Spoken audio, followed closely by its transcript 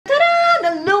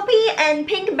Loopy and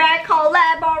Pink Bear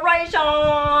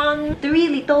collaboration! 3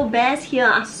 little bears here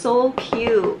are so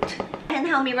cute.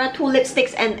 Handheld mirror, 2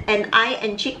 lipsticks, and an eye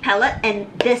and cheek palette, and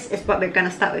this is what we're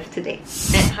gonna start with today.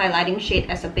 Matte highlighting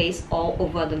shade as a base all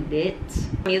over the lids.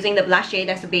 I'm using the blush shade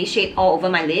as a base shade all over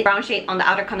my lid. Brown shade on the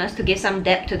outer corners to give some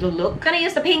depth to the look. I'm gonna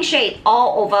use the pink shade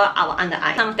all over our under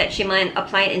eye. Some of that shimmer and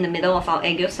apply it in the middle of our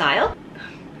aegyo style.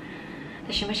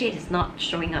 The shimmer shade is not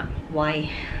showing up. Why?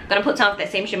 I'm gonna put some of that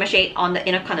same shimmer shade on the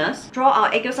inner corners. Draw our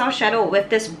aegyo style shadow with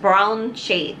this brown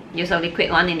shade. Use a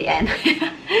liquid one in the end.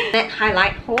 Matte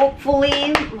highlight, hopefully.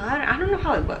 I don't know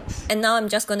how it works. And now I'm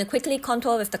just gonna quickly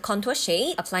contour with the contour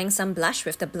shade. Applying some blush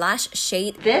with the blush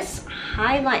shade. This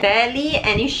highlight, barely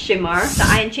any shimmer. The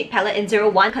eye and cheek palette in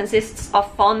 01 consists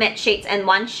of 4 matte shades and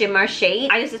 1 shimmer shade.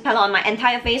 I use this palette on my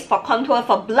entire face for contour,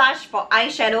 for blush, for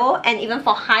eyeshadow, and even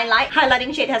for highlight.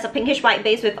 Highlighting shade has a pinkish white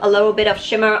base with a little bit of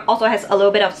shimmer. Also has a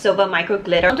little bit of silver micro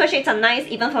glitter. Contour shades are nice,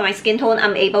 even for my skin tone,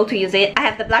 I'm able to use it. I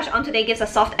have the blush on today, gives a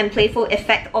soft and playful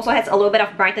effect. Also has a little bit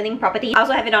of brightening property. I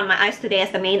also have it on my eyes today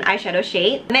as the main eyeshadow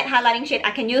shade. Matte highlighting shade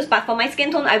I can use, but for my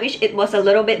skin tone, I wish it was a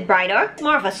little bit brighter. It's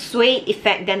more of a suede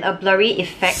effect than a blurry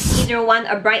effect.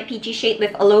 E01, a bright peachy shade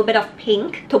with a little bit of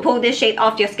pink. To pull this shade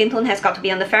off, your skin tone has got to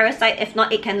be on the fairer side. If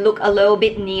not, it can look a little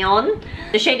bit neon.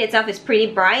 The shade itself is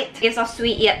pretty bright. Gives off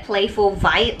sweet yet playful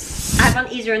vibes. I have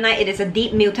on E09, it is a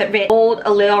deep muted red. Bold,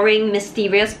 alluring,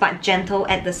 mysterious, but gentle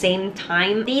at the same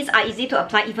time. These are easy to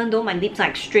apply even though my lips are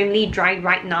extremely dry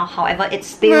right now. However, it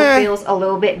still feels a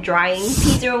little bit drying.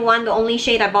 P01, the only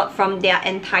shade I bought from their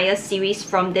entire series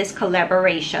from this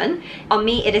collaboration. On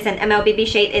me, it is an MLBB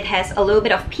shade. It has a little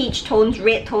bit of peach tones,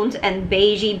 red tones, and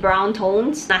beigey brown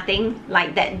tones. Nothing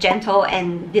like that gentle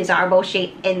and desirable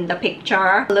shade in the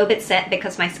picture. A little bit sad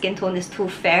because my skin tone is too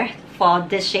fair for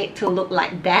this shade to look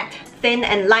like that. Thin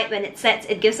and light when it sets,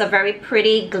 it gives a very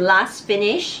pretty glass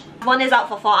finish. One is out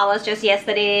for 4 hours just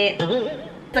yesterday.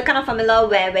 The kind of formula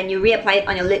where when you reapply it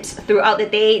on your lips throughout the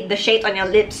day, the shade on your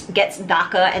lips gets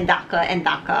darker and darker and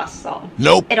darker. So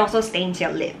nope. It also stains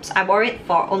your lips. I wore it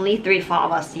for only 3 to 4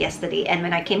 hours yesterday, and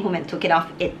when I came home and took it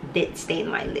off, it did stain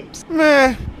my lips.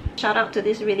 Shout out to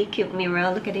this really cute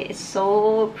mirror. Look at it, it's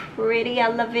so pretty. I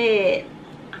love it.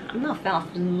 I'm not a fan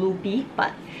of loopy,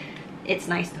 but it's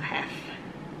nice to have.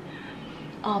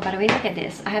 Oh, by the way, look at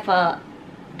this. I have a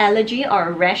allergy or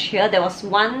a rash here. There was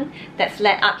one that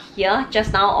flared up here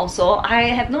just now also. I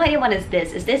have no idea what is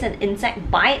this. Is this an insect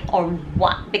bite or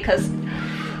what? Because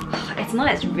it's not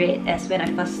as red as when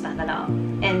I first started out.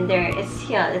 And there is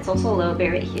here, it's also a little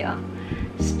bit red here.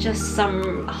 It's just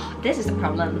some... this is the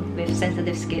problem with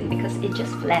sensitive skin because it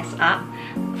just flares up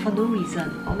for no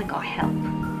reason. Oh my god, help.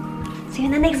 See you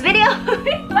in the next video!